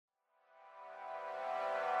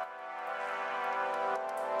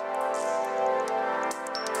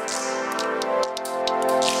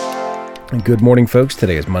Good morning, folks.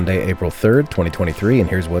 Today is Monday, April 3rd, 2023, and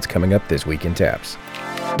here's what's coming up this week in TAPPS.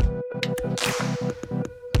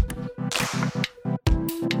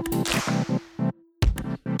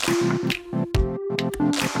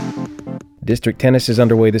 District tennis is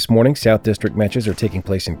underway this morning. South District matches are taking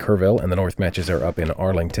place in Kerrville, and the North matches are up in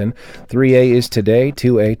Arlington. 3A is today,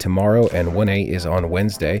 2A tomorrow, and 1A is on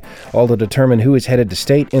Wednesday. All to determine who is headed to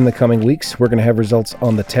state in the coming weeks. We're going to have results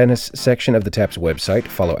on the tennis section of the TAPPS website.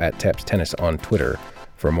 Follow at TAPPS Tennis on Twitter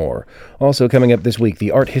for more. Also coming up this week,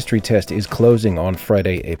 the art history test is closing on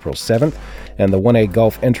Friday, April 7th, and the 1A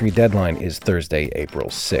golf entry deadline is Thursday, April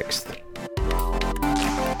 6th.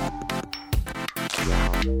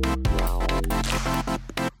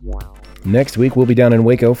 Next week, we'll be down in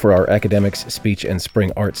Waco for our Academics, Speech, and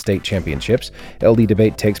Spring Art State Championships. LD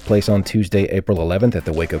Debate takes place on Tuesday, April 11th at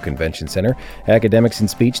the Waco Convention Center. Academics and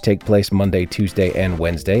Speech take place Monday, Tuesday, and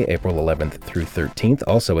Wednesday, April 11th through 13th,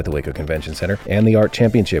 also at the Waco Convention Center. And the Art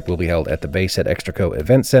Championship will be held at the Bayset Extraco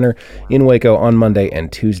Event Center in Waco on Monday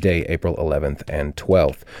and Tuesday, April 11th and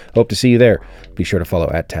 12th. Hope to see you there. Be sure to follow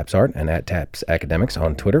at TAPPS Art and at TAPPS Academics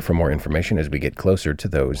on Twitter for more information as we get closer to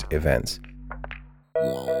those events.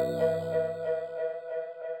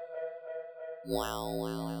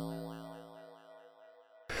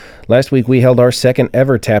 Last week, we held our second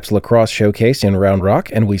ever TAPPS Lacrosse Showcase in Round Rock,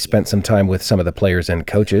 and we spent some time with some of the players and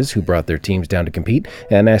coaches who brought their teams down to compete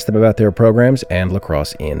and asked them about their programs and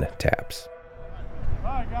lacrosse in TAPPS.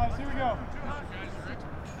 All right, guys, here we go.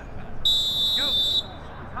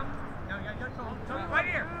 Right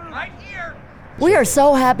here, right here. We are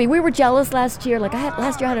so happy. We were jealous last year.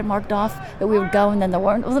 Last year I had it marked off that we would go, and then there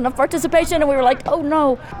wasn't enough participation, and we were like, oh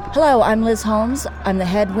no. Hello, I'm Liz Holmes. I'm the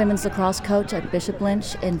head women's lacrosse coach at Bishop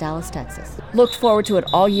Lynch in Dallas, Texas. Looked forward to it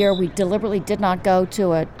all year. We deliberately did not go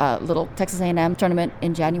to a little Texas A&M tournament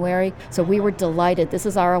in January, so we were delighted. This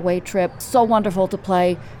is our away trip. So wonderful to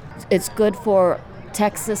play. It's good for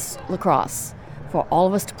Texas lacrosse, for all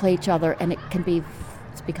of us to play each other, and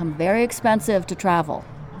it's become very expensive to travel.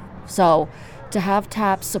 So to have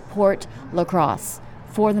TAPPS support lacrosse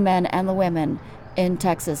for the men and the women in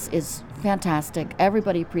Texas is fantastic.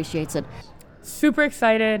 Everybody appreciates it. Super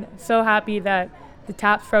excited, so happy that the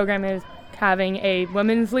TAPPS program is having a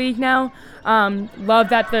women's league now. Love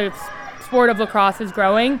that the sport of lacrosse is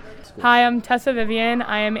growing. Hi, I'm Tessa Vivian.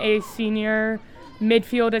 I am a senior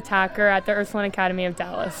midfield attacker at the Ursuline Academy of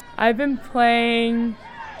Dallas. I've been playing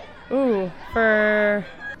for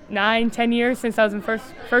 9-10 years since I was in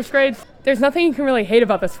first grade. There's nothing you can really hate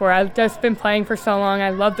about the sport. I've just been playing for so long.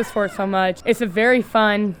 I love the sport so much. It's a very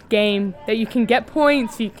fun game that you can get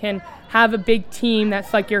points. You can have a big team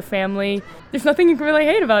that's like your family. There's nothing you can really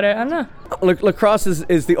hate about it. I don't know. Lacrosse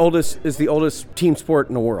is the oldest team sport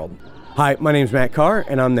in the world. Hi, my name's Matt Carr,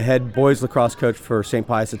 and I'm the head boys lacrosse coach for St.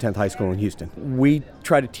 Pius X High School in Houston. We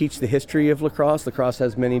try to teach the history of lacrosse. Lacrosse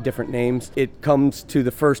has many different names. It comes to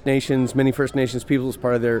the First Nations, many First Nations people as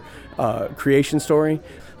part of their creation story.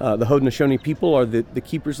 The Haudenosaunee people are the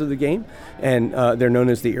keepers of the game, and they're known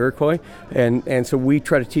as the Iroquois. And so we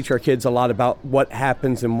try to teach our kids a lot about what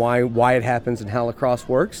happens and why it happens and how lacrosse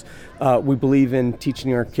works. We believe in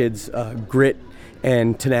teaching our kids grit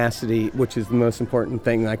and tenacity, which is the most important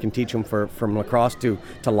thing I can teach them from lacrosse to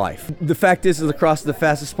life. The fact is lacrosse is the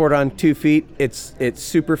fastest sport on 2 feet. It's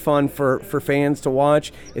super fun for fans to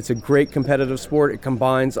watch. It's a great competitive sport. It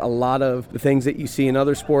combines a lot of the things that you see in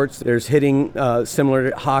other sports. There's hitting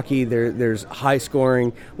similar to hockey. There's high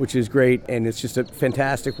scoring, which is great, and it's just a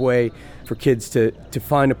fantastic way for kids to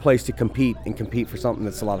find a place to compete for something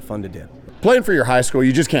that's a lot of fun to do. Playing for your high school,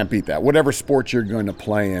 you just can't beat that. Whatever sport you're going to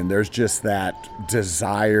play in, there's just that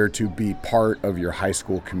desire to be part of your high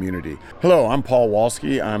school community. Hello, I'm Paul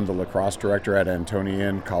Walski. I'm the lacrosse director at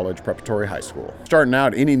Antonian College Preparatory High School. Starting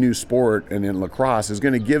out any new sport and in lacrosse is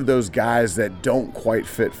going to give those guys that don't quite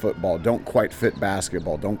fit football, don't quite fit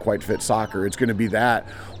basketball, don't quite fit soccer. It's going to be that,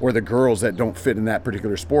 or the girls that don't fit in that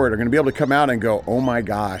particular sport are going to be able to come out and go, oh my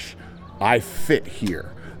gosh, I fit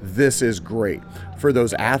here. This is great. For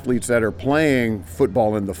those athletes that are playing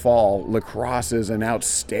football in the fall, lacrosse is an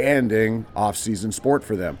outstanding off-season sport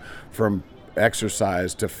for them, from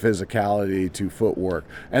exercise to physicality to footwork.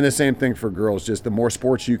 And the same thing for girls. Just the more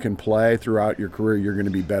sports you can play throughout your career, you're going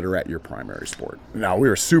to be better at your primary sport. Now, we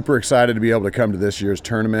are super excited to be able to come to this year's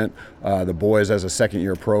tournament. The boys, as a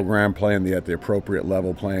second-year program, playing at the appropriate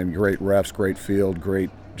level, playing great refs, great field, great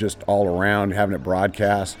just all around, having it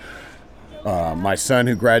broadcast. My son,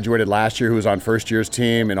 who graduated last year, who was on first year's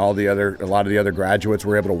team, and a lot of the other graduates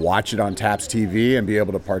were able to watch it on TAPPS TV and be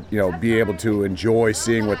able to enjoy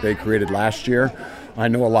seeing what they created last year. I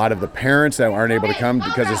know a lot of the parents that aren't able to come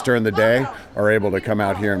because it's during the day are able to come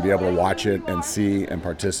out here and be able to watch it and see and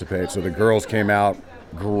participate. So the girls came out.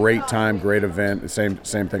 Great time, great event, same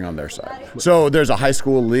thing on their side. So there's a high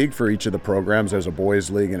school league for each of the programs. There's a boys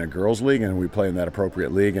league and a girls league, and we play in that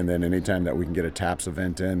appropriate league. And then anytime that we can get a TAPPS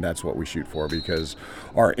event in, that's what we shoot for, because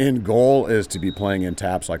our end goal is to be playing in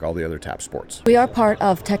TAPPS like all the other TAPPS sports. We are part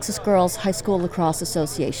of Texas Girls High School Lacrosse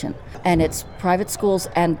Association, and it's private schools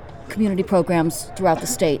and community programs throughout the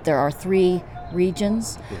state. There are 3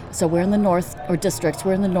 regions. So we're in the north, or districts.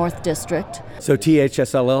 We're in the North District. So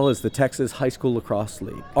THSLL is the Texas High School Lacrosse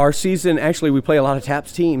League. Our season, actually, we play a lot of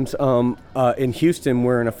TAPPS teams. In Houston,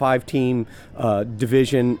 we're in a 5-team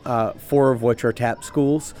division, 4 of which are TAPPS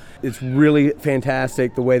schools. It's really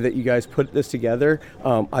fantastic the way that you guys put this together.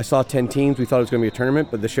 I saw 10 teams. We thought it was going to be a tournament,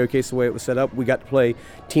 but the showcase, the way it was set up, we got to play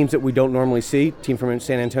teams that we don't normally see. Team from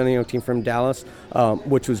San Antonio, team from Dallas,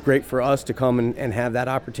 which was great for us to come and have that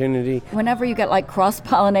opportunity. Whenever you get like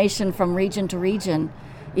cross-pollination from region to region,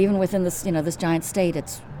 even within this, this giant state,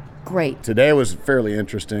 it's great. Today was fairly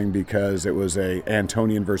interesting because it was a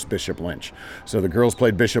Antonian versus Bishop Lynch. So the girls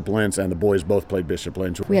played Bishop Lynch and the boys both played Bishop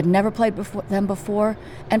Lynch. We had never played them before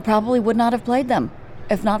and probably would not have played them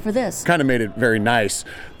if not for this. Kind of made it very nice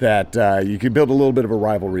that you could build a little bit of a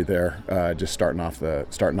rivalry there, just starting off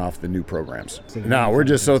the new programs. No, we're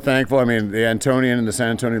just so thankful. I mean, the Antonian and the San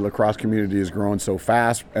Antonio lacrosse community is growing so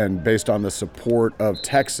fast, and based on the support of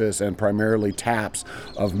Texas and primarily TAPPS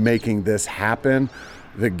of making this happen.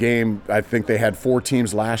 The game, I think they had 4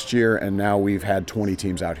 teams last year, and now we've had 20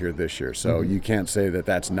 teams out here this year. So you can't say that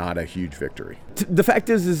that's not a huge victory. The fact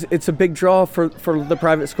is it's a big draw for the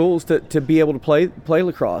private schools to be able to play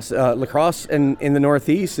lacrosse. Lacrosse in the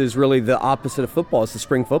Northeast is really the opposite of football. It's the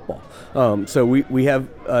spring football. So we have,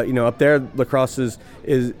 up there, lacrosse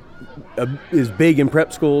is big in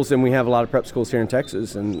prep schools, and we have a lot of prep schools here in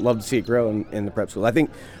Texas, and love to see it grow in the prep schools. I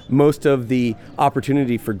think most of the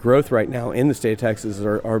opportunity for growth right now in the state of Texas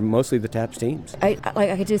are mostly the TAPPS teams.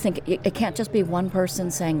 I do think it can't just be one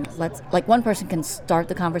person saying one person can start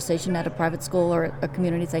the conversation at a private school or a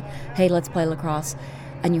community, say, hey, let's play lacrosse,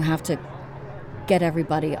 and you have to get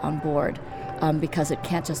everybody on board because it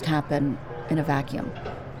can't just happen in a vacuum.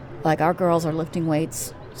 Like, our girls are lifting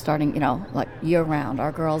weights starting, year round.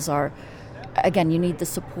 Our girls are, again, you need the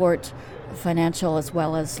support, financial as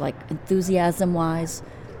well as enthusiasm wise,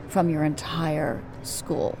 from your entire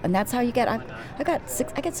school. And that's how you get, I get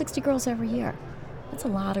 60 girls every year. That's a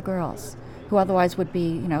lot of girls who otherwise would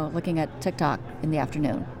be, looking at TikTok in the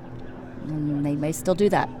afternoon. And they may still do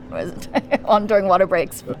that during water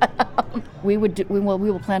breaks. We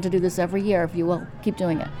will plan to do this every year if you will keep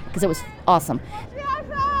doing it, because it was awesome.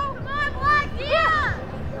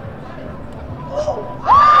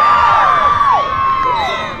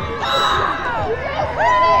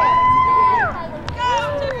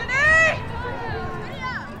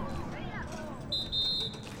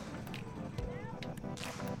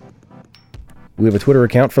 We have a Twitter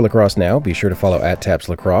account for Lacrosse Now. Be sure to follow @TAPPS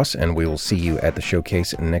Lacrosse, and we will see you at the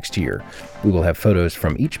showcase next year. We will have photos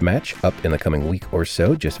from each match up in the coming week or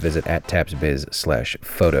so. Just visit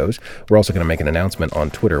 @TAPPSBiz/photos. We're also going to make an announcement on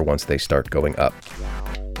Twitter once they start going up.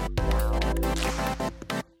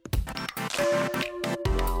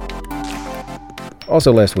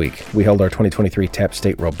 Also last week, we held our 2023 TAPPS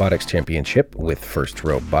State Robotics Championship with First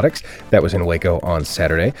Robotics. That was in Waco on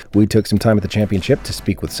Saturday. We took some time at the championship to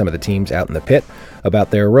speak with some of the teams out in the pit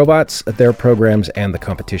about their robots, their programs, and the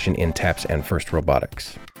competition in TAPPS and First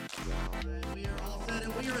Robotics. We are all set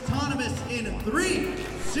and we are autonomous in 3,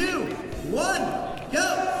 2, 1,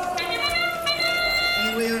 go!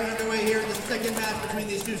 And we are underway here in the second match between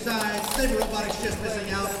these two sides. State Robotics just missing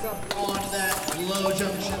out on that low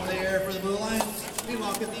junction there for the Blue Lions.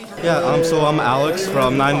 Yeah, so I'm Alex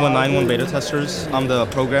from 9191 Beta Testers. I'm the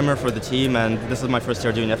programmer for the team, and this is my first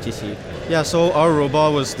year doing FTC. Yeah, so our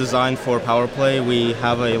robot was designed for power play. We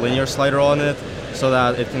have a linear slider on it so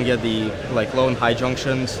that it can get the low and high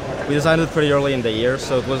junctions. We designed it pretty early in the year,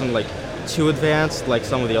 so it wasn't too advanced like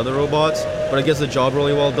some of the other robots, but it gets the job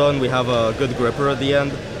really well done. We have a good gripper at the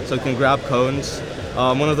end, so it can grab cones.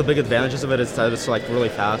 One of the big advantages of it is that it's really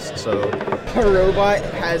fast. So our robot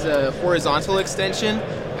has a horizontal extension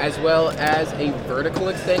as well as a vertical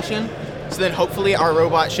extension. so then hopefully our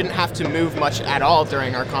robot shouldn't have to move much at all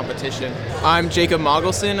during our competition. I'm Jacob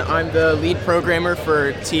Mogelson. I'm the lead programmer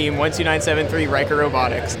for Team 12973 Riker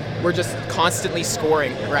Robotics. We're just constantly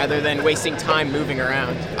scoring rather than wasting time moving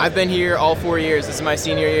around. I've been here all 4 years. This is my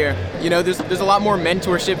senior year. You know, there's a lot more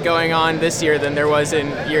mentorship going on this year than there was in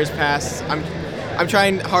years past. I'm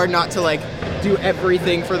trying hard not to do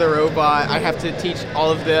everything for the robot. I have to teach all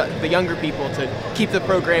of the younger people to keep the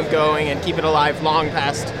program going and keep it alive long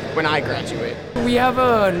past when I graduate. We have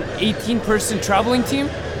an 18-person traveling team,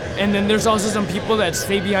 and then there's also some people that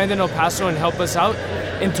stay behind in El Paso and help us out.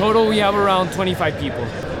 In total, we have around 25 people.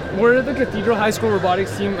 We're the Cathedral High School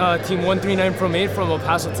Robotics team, Team 139 from 8 from El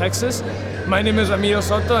Paso, Texas. My name is Ramiro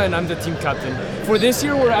Soto, and I'm the team captain. For this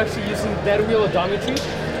year, we're actually using dead wheel odometry,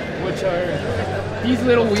 which are these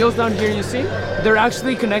little wheels down here you see. They're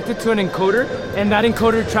actually connected to an encoder, and that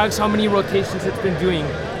encoder tracks how many rotations it's been doing.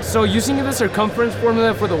 So using the circumference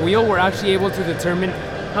formula for the wheel, we're actually able to determine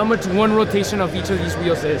how much one rotation of each of these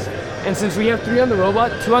wheels is. And since we have 3 on the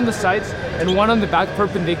robot, 2 on the sides, and 1 on the back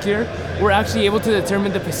perpendicular, we're actually able to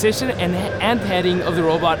determine the position and heading of the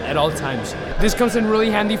robot at all times. This comes in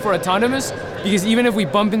really handy for autonomous, because even if we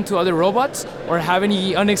bump into other robots or have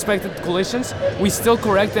any unexpected collisions, we still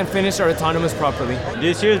correct and finish our autonomous properly.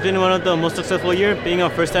 This year has been one of the most successful years, being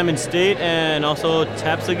our first time in state and also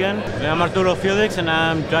TAPPS again. I'm Arturo Felix and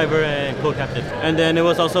I'm driver and co-captain. And then it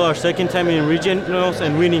was also our second time in regionals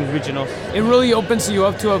and winning regionals. It really opens you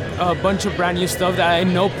up to a bunch of brand new stuff that I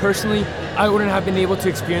know personally I wouldn't have been able to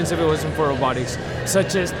experience if it wasn't for robotics,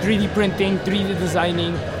 such as 3D printing, 3D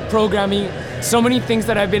designing, programming, so many things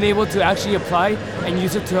that I've been able to actually apply and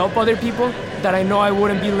use it to help other people that I know I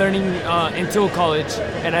wouldn't be learning until college,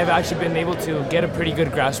 and I've actually been able to get a pretty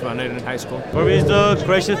good grasp on it in high school. For me, it's the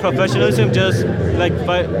gracious professionalism, just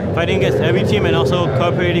fighting against every team and also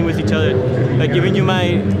cooperating with each other. Even you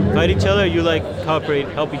might fight each other, you cooperate,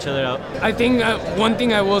 help each other out. I think one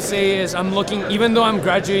thing I will say is I'm looking, even though I'm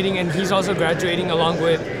graduating and he's also graduating along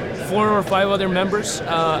with 4 or 5 other members,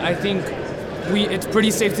 I think it's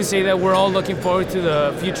pretty safe to say that we're all looking forward to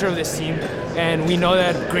the future of this team, and we know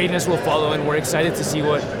that greatness will follow, and we're excited to see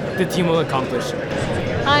what the team will accomplish.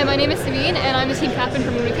 Hi, my name is Sabine, and I'm the team captain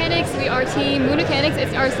for Moon Mechanics. We are Team Moon Mechanics.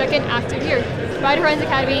 It's our second active year. Rider Horizons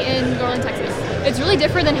Academy in Garland, Texas. It's really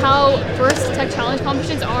different than how first tech challenge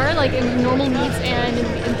competitions are, in normal meets and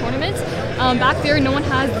in tournaments. Back there, no one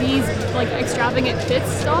has these extravagant pit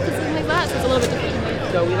stops and something like that, so it's a little bit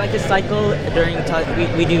different. So we like to cycle during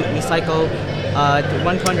we cycle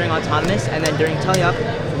 1 during autonomous, and then during telly-up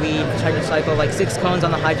we try to cycle 6 cones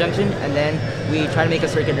on the high junction, and then we try to make a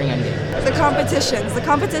circuit during endgame. The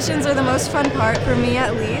competitions are the most fun part for me,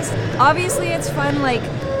 at least. Obviously it's fun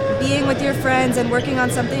being with your friends and working on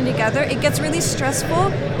something together. It gets really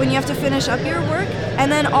stressful when you have to finish up your work,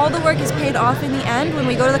 and then all the work is paid off in the end. When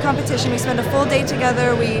we go to the competition, we spend a full day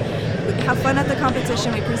together, we have fun at the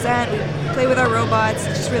competition, we present, we play with our robots.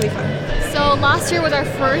 It's just really fun. So last year was our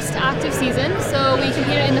first active season, so we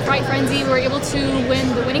competed in the Fright Frenzy. We were able to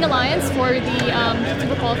win the winning alliance for the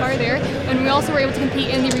Super Qualifier there, and we also were able to compete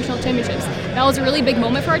in the regional championships. That was a really big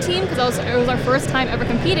moment for our team because it was our first time ever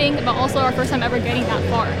competing, but also our first time ever getting that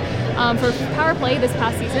far. For Power Play this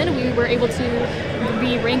past season, we were able to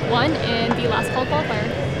be rank 1 in the last call qualifier.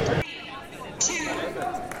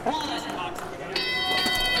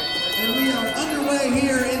 And we are underway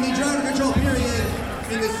here in the driver control period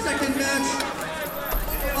in the second match.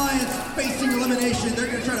 Alliance facing elimination. They're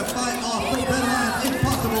going to try to fight off Red Alliance if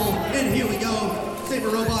possible. And here we go. Saber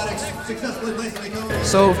Robotics successfully placing the cone.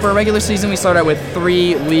 So for a regular season, we start out with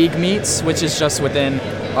 3 league meets, which is just within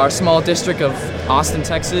our small district of Austin,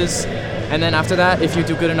 Texas. And then after that, if you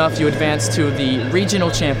do good enough, you advance to the regional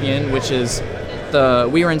champion, which is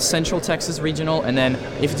we were in Central Texas Regional, and then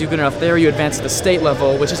if you do good enough there, you advance to the state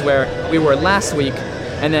level, which is where we were last week.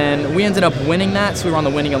 And then we ended up winning that, so we were on the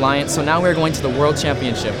winning alliance. So now we're going to the World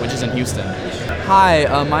Championship, which is in Houston. Hi,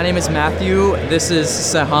 my name is Matthew. This is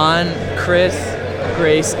Sahan, Chris,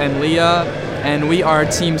 Grace, and Leah. And we are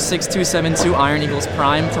Team 6272 Iron Eagles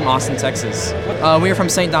Prime from Austin, Texas. We are from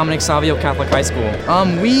St. Dominic Savio Catholic High School.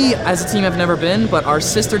 We, as a team, have never been, but our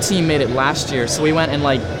sister team made it last year, so we went and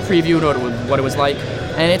previewed what it was like.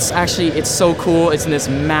 And it's so cool. It's in this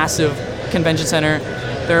massive convention center.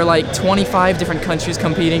 There are 25 different countries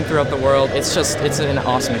competing throughout the world. It's an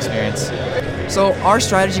awesome experience. So our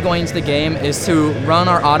strategy going into the game is to run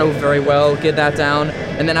our auto very well, get that down,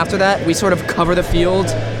 and then after that, we sort of cover the field,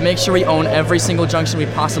 make sure we own every single junction we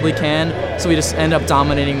possibly can, so we just end up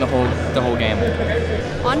dominating the whole game.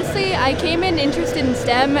 Honestly, I came in interested in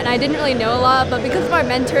STEM, and I didn't really know a lot, but because of our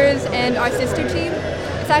mentors and our sister team,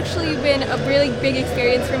 it's actually been a really big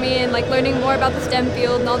experience for me, and like learning more about the STEM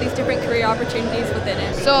field and all these different career opportunities within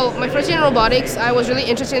it. So my first year in robotics, I was really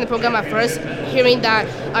interested in the program at first, hearing that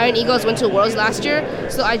Iron Eagles went to Worlds last year.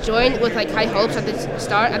 So I joined with like high hopes at the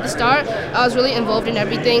start. I was really involved in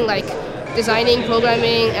everything, like designing,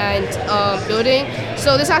 programming, and building.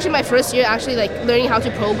 So this is actually my first year actually like learning how to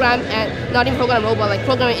program, and not even program robot, like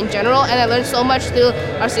programming in general. And I learned so much through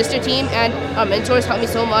our sister team, and our mentors helped me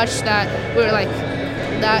so much that we were like,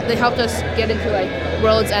 that they helped us get into like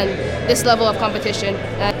Worlds and this level of competition.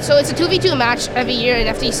 So it's a 2v2 match every year in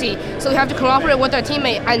FTC. So we have to cooperate with our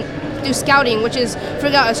teammate and do scouting, which is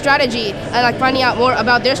figure out a strategy and like finding out more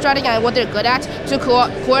about their strategy and what they're good at to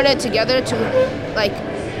coordinate together to like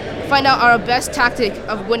find out our best tactic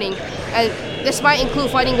of winning. And this might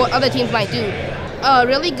include finding what other teams might do. A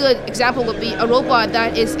really good example would be a robot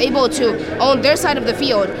that is able to own their side of the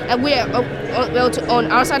field, and we're able to own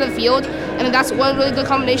our side of the field. And that's one really good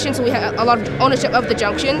combination, so we have a lot of ownership of the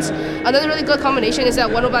junctions. Another really good combination is that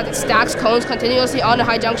one robot that stacks cones continuously on the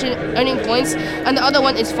high junction, earning points, and the other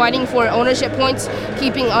one is fighting for ownership points,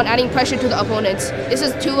 keeping on adding pressure to the opponents. This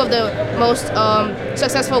is two of the most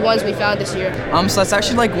successful ones we found this year. So that's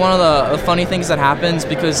actually like one of the funny things that happens,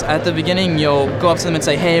 because at the beginning you'll go up to them and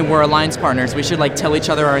say, hey, we're alliance partners, we should like tell each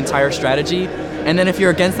other our entire strategy. And then if you're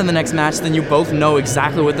against them the next match, then you both know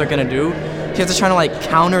exactly what they're gonna do. You have to try to like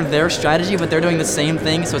counter their strategy, but they're doing the same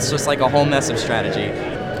thing, so it's just like a whole mess of strategy.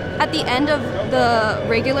 At the end of the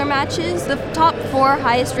regular matches, the top 4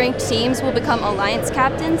 highest ranked teams will become alliance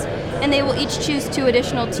captains, and they will each choose 2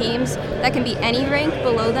 additional teams that can be any rank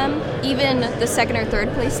below them, even the 2nd or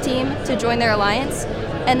 3rd place team, to join their alliance.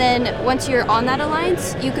 And then once you're on that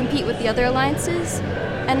alliance, you compete with the other alliances,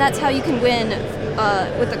 and that's how you can win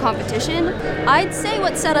with the competition. I'd say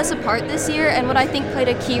what set us apart this year, and what I think played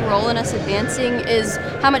a key role in us advancing, is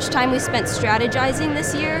how much time we spent strategizing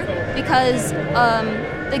this year, because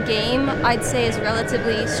the game, I'd say, is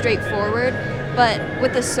relatively straightforward, but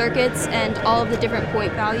with the circuits and all of the different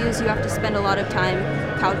point values, you have to spend a lot of time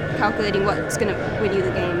calculating what's going to win you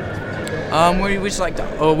the game. We would just like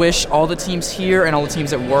to wish all the teams here and all the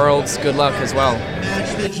teams at Worlds good luck as well.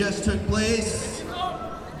 Match that just took place.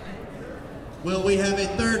 Will we have a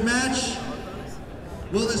third match?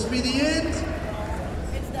 Will this be the end?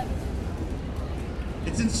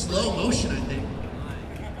 It's in slow motion, I think.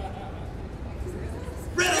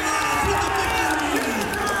 Red Alliance with the victory!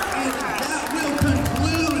 And that will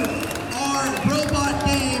conclude our robot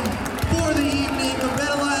game for the evening. The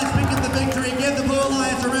Red Alliance picking the victory. Give the Blue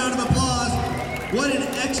Alliance a round of applause. What an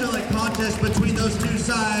excellent contest between those two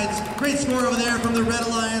sides. Great score over there from the Red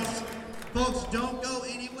Alliance. Folks, don't go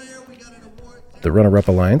anywhere. The runner-up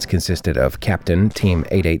alliance consisted of Captain Team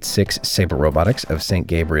 886 Sabre Robotics of St.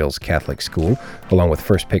 Gabriel's Catholic School, along with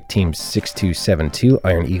first pick Team 6272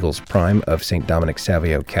 Iron Eagles Prime of St. Dominic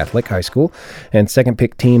Savio Catholic High School, and second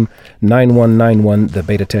pick Team 9191 the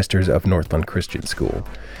Beta Testers of Northland Christian School.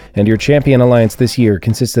 And your champion alliance this year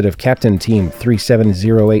consisted of Captain Team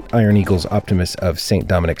 3708 Iron Eagles Optimus of St.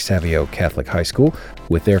 Dominic Savio Catholic High School,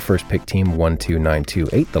 with their first pick Team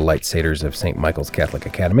 12928 the Light Satyrs of St. Michael's Catholic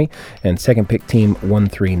Academy, and second pick Team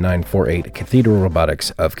 13948 Cathedral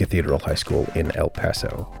Robotics of Cathedral High School in El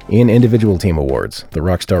Paso. In individual team awards, the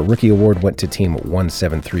Rockstar Rookie Award went to Team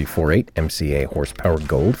 17348 MCA Horsepower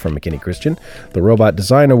Gold from McKinney Christian. The Robot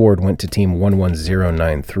Design Award went to Team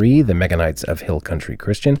 11093 the Mega Knights of Hill Country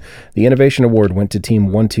Christian. The Innovation Award went to Team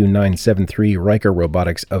 12973 Riker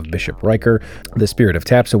Robotics of Bishop Riker. The Spirit of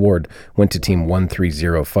TAPPS Award went to Team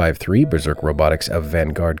 13053 Berserk Robotics of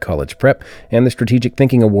Vanguard College Prep. And the Strategic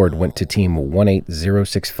Thinking Award went to Team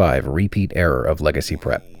 18065 Repeat Error of Legacy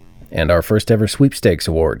Prep. And our first ever Sweepstakes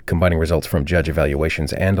Award, combining results from judge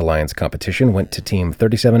evaluations and alliance competition, went to Team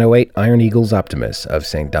 3708 Iron Eagles Optimus of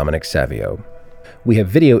St. Dominic Savio. We have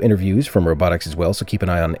video interviews from Robotics as well, so keep an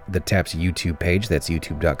eye on the TAPPS YouTube page. That's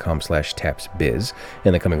youtube.com/TAPPSBiz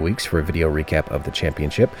in the coming weeks for a video recap of the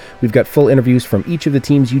championship. We've got full interviews from each of the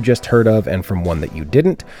teams you just heard of and from one that you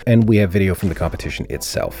didn't, and we have video from the competition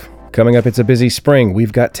itself. Coming up, it's a busy spring.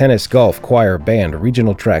 We've got tennis, golf, choir, band,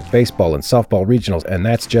 regional track, baseball, and softball regionals, and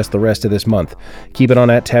that's just the rest of this month. Keep it on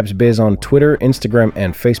at TAPPSBiz on Twitter, Instagram,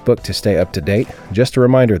 and Facebook to stay up to date. Just a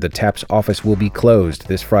reminder, the TAPPS office will be closed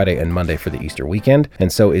this Friday and Monday for the Easter weekend, and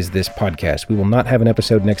so is this podcast. We will not have an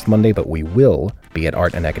episode next Monday, but we will be at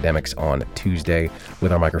Art and Academics on Tuesday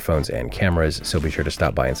with our microphones and cameras, so be sure to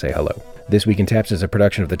stop by and say hello. This Week in TAPPS is a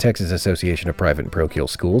production of the Texas Association of Private and Parochial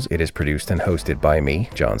Schools. It is produced and hosted by me,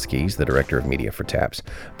 John Ski. He's the Director of Media for TAPPS.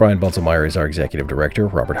 Brian Bunselmeyer is our Executive Director.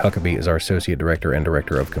 Robert Huckabee is our Associate Director and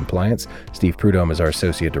Director of Compliance. Steve Prudhomme is our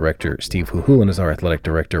Associate Director. Steve Huhulan is our Athletic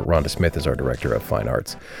Director. Rhonda Smith is our Director of Fine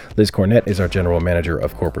Arts. Liz Cornett is our General Manager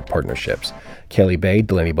of Corporate Partnerships. Kelly Bay,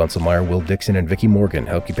 Delaney Bunselmeyer, Will Dixon, and Vicki Morgan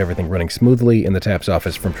help keep everything running smoothly in the TAPPS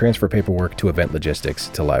office, from transfer paperwork to event logistics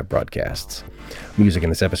to live broadcasts. Music in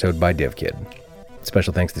this episode by DivKid.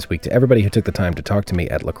 Special thanks this week to everybody who took the time to talk to me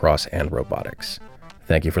at Lacrosse and Robotics.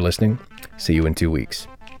 Thank you for listening. See you in 2 weeks.